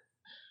town.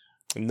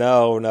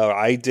 No,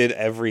 I've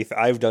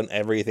done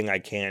everything I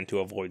can to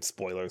avoid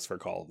spoilers for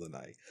Call of the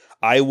Night.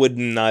 I would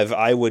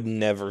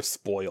never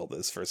spoil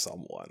this for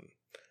someone.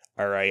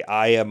 All right,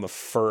 I am a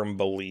firm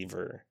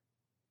believer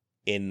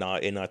in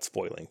not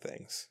spoiling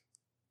things.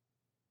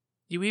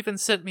 You even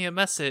sent me a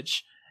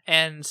message,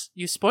 and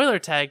you spoiler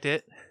tagged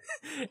it,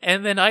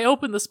 and then I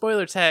opened the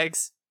spoiler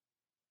tags,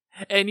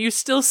 and you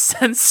still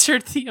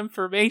censored the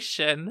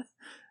information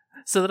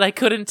so that I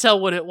couldn't tell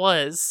what it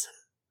was.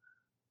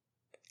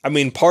 I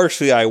mean,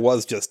 partially I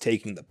was just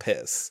taking the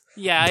piss.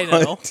 Yeah, I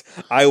know.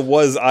 I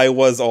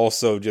was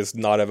also just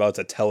not about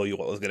to tell you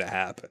what was going to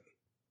happen.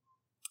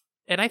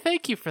 And I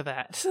thank you for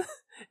that.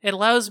 It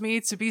allows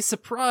me to be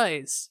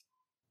surprised.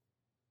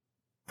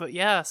 But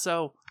yeah,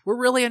 so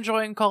we're really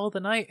enjoying Call of the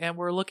Night, and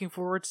we're looking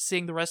forward to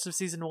seeing the rest of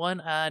Season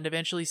 1 and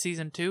eventually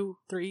Season 2,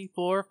 3,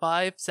 4,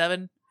 5,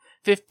 7,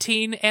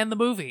 15, and the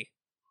movie.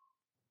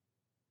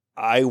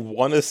 I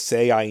want to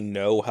say I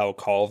know how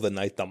Call of the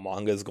Night the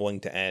manga is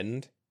going to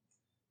end.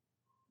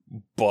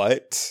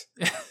 But,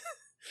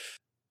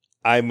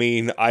 I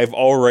mean, I've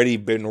already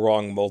been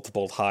wrong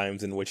multiple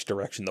times in which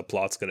direction the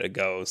plot's gonna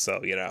go,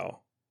 so,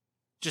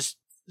 Just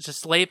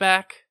lay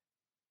back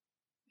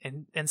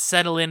and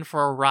settle in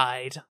for a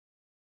ride.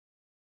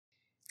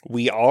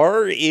 We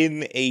are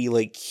in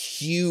a,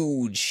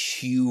 huge,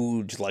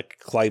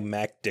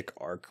 climactic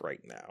arc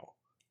right now.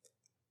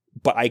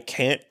 But I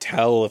can't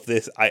tell if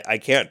this, I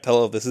can't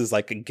tell if this is,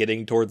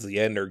 getting towards the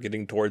end or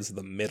getting towards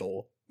the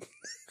middle.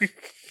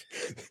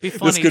 Be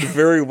funny. This could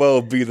very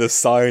well be the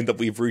sign that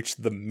we've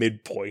reached the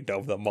midpoint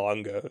of the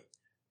manga.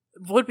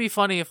 It would be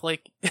funny if,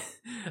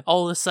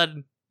 all of a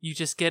sudden, you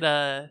just get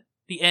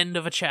the end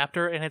of a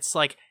chapter, and it's,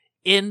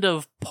 end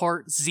of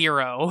part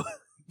 0.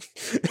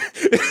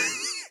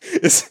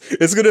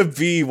 It's gonna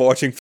be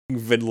watching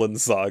Vinland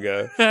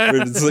Saga.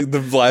 It's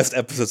the last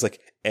episode's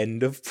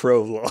end of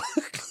prologue.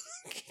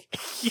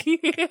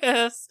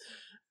 Yes!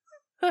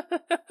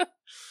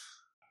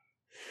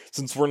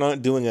 Since we're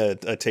not doing a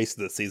taste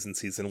of the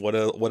season, what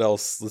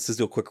else? Let's just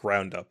do a quick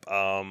roundup.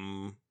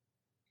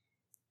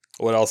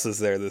 What else is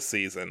there this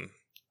season?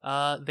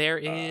 There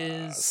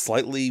is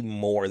slightly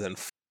more than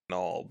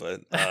all,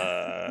 but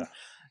yeah,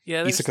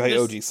 Isekai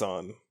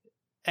Oji-san.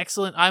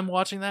 Excellent. I'm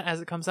watching that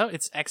as it comes out.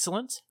 It's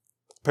excellent.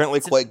 Apparently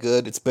quite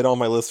good. It's been on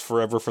my list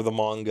forever for the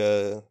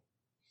manga.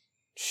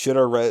 Should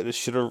have read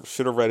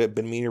it.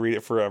 Been meaning to read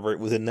it forever. It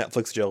was in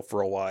Netflix jail for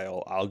a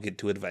while. I'll get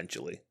to it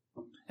eventually.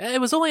 It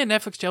was only in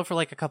Netflix jail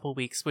for a couple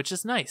weeks, which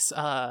is nice.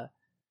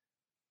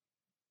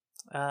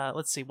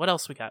 Let's see, what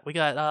else we got? We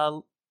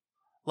got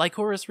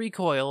Lycoris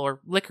Recoil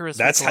or Licorice.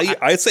 That's Recoil.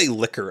 how I'd say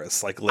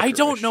licorice, like licorice. I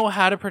don't know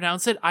how to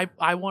pronounce it.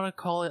 I want to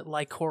call it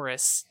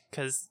Lycoris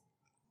because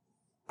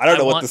I don't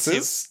know what this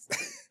is.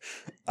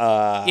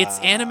 It's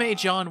anime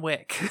John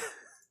Wick,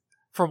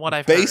 from what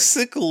I've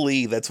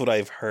basically, that's what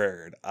I've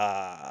heard.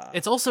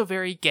 It's also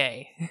very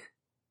gay.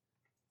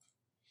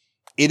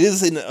 It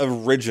is an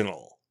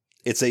original.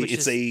 It's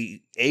a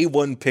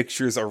A1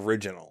 Pictures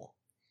original.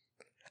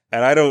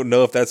 And I don't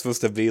know if that's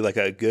supposed to be like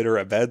a good or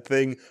a bad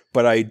thing,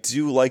 but I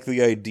do like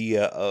the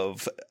idea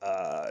of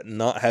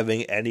not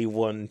having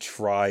anyone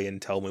try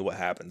and tell me what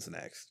happens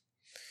next.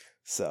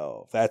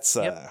 So that's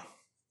Yep.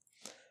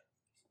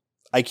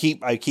 I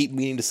keep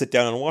meaning to sit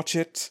down and watch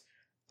it.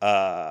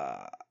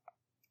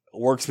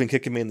 Work's been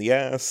kicking me in the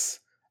ass.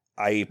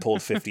 I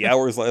pulled 50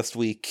 hours last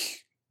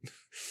week.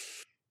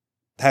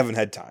 Haven't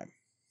had time.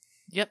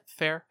 Yep,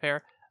 fair.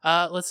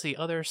 Let's see,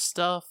 other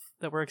stuff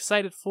that we're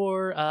excited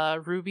for.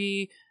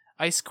 Ruby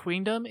Ice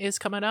Queendom is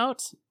coming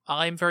out.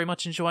 I'm very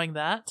much enjoying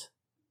that.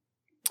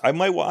 I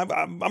might.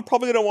 I'm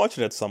probably gonna watch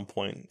it at some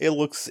point. It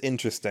looks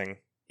interesting.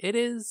 It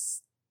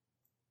is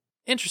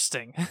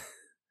interesting.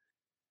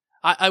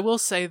 I will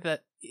say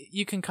that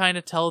you can kind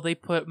of tell they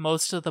put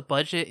most of the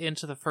budget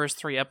into the first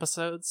 3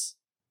 episodes.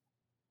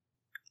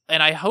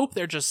 And I hope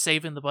they're just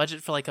saving the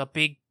budget for like a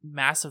big,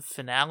 massive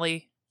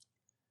finale.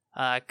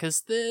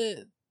 Because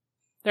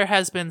there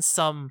has been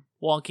some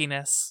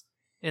wonkiness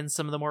in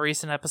some of the more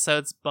recent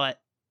episodes,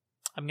 but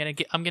I'm gonna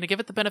give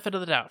it the benefit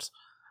of the doubt.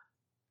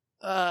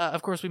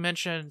 Of course, we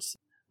mentioned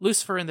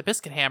Lucifer and the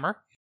Biscuit Hammer.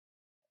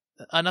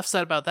 Enough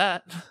said about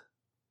that.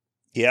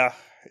 Yeah.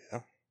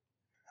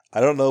 I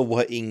don't know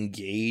what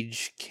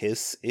Engage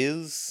Kiss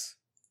is.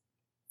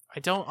 I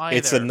don't either.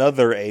 It's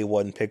another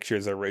A1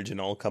 Pictures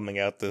original coming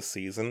out this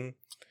season.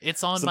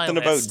 It's on Something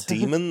my list. about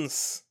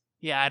demons.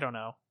 Yeah, I don't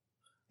know.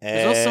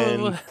 And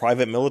also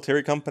private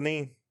military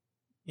company.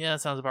 Yeah,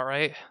 that sounds about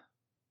right.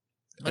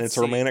 And it's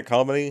a romantic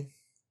comedy.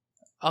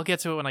 I'll get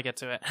to it when I get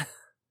to it.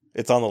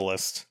 It's on the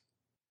list.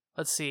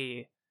 Let's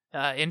see.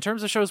 In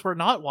terms of shows we're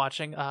not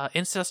watching,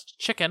 Incest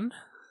Chicken.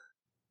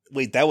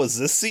 Wait, that was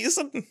this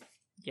season?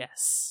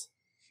 Yes.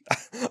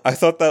 I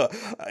thought that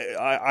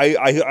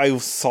I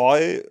saw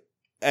it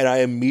and I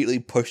immediately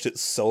pushed it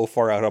so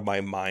far out of my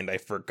mind I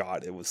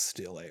forgot it was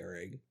still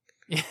airing.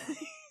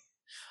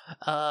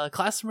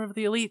 Classroom of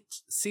the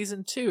Elite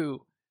Season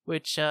 2,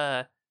 which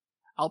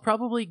I'll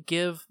probably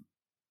give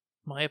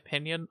my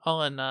opinion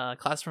on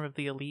Classroom of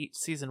the Elite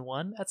Season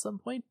 1 at some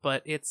point,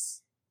 but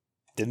it's...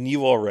 Didn't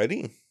you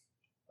already?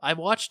 I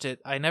watched it.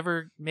 I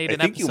never made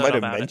an episode. I think you might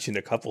have about mentioned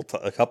a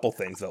couple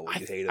things that we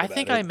hated about it. I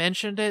think I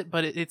mentioned it,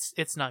 but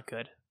it's not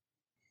good.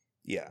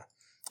 Yeah.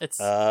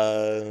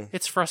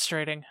 It's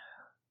frustrating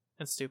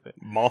and stupid.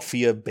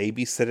 Mafia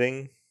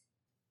Babysitting.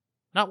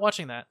 Not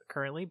watching that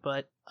currently,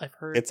 but I've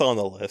heard it's on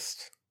the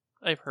list.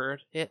 I've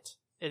heard it.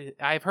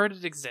 I've heard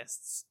it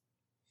exists.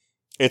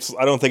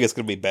 I don't think it's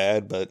going to be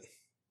bad, but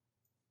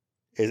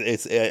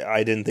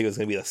I didn't think it was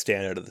going to be the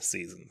standout of the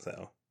season,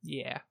 so.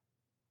 Yeah.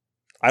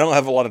 I don't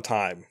have a lot of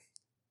time.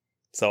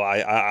 So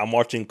I'm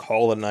watching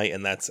Call of Night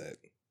and that's it.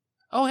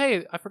 Oh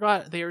hey, I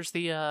forgot there's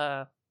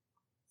the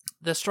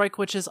Strike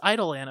Witches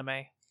Idol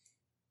anime.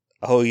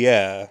 Oh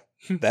yeah,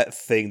 that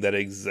thing that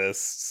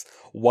exists.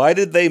 Why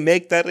did they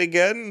make that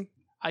again?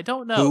 I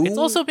don't know. It's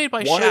also made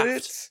by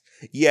Shaft.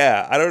 It?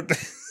 Yeah, I don't...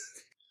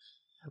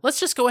 Let's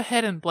just go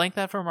ahead and blank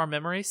that from our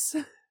memories.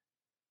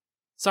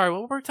 Sorry,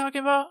 what were we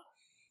talking about?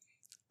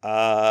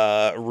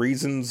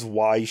 Reasons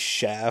why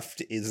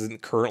Shaft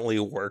isn't currently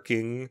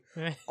working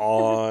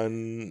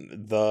on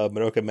the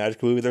Madoka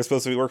Magic movie they're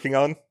supposed to be working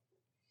on.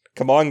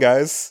 Come on,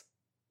 guys.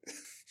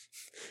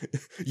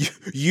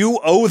 You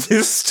owe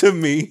this to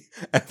me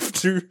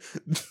after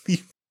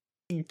the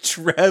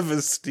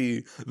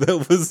travesty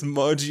that was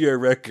Magia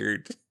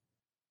Record.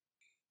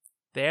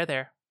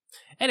 There.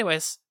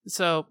 Anyways,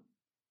 so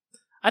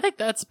I think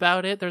that's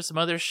about it. There's some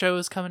other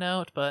shows coming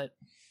out, but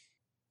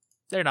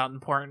they're not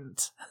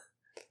important.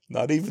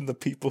 Not even the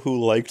people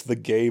who liked the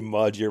game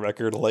Magia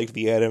Record liked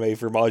the anime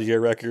for Magia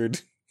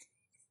Record.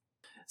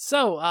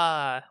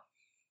 So,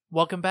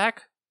 welcome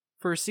back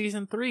for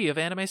Season 3 of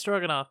Anime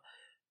Stroganoff.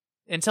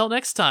 Until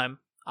next time,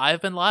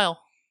 I've been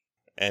Lyle.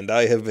 And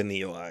I have been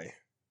Eli.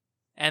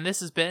 And this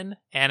has been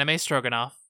Anime Stroganoff.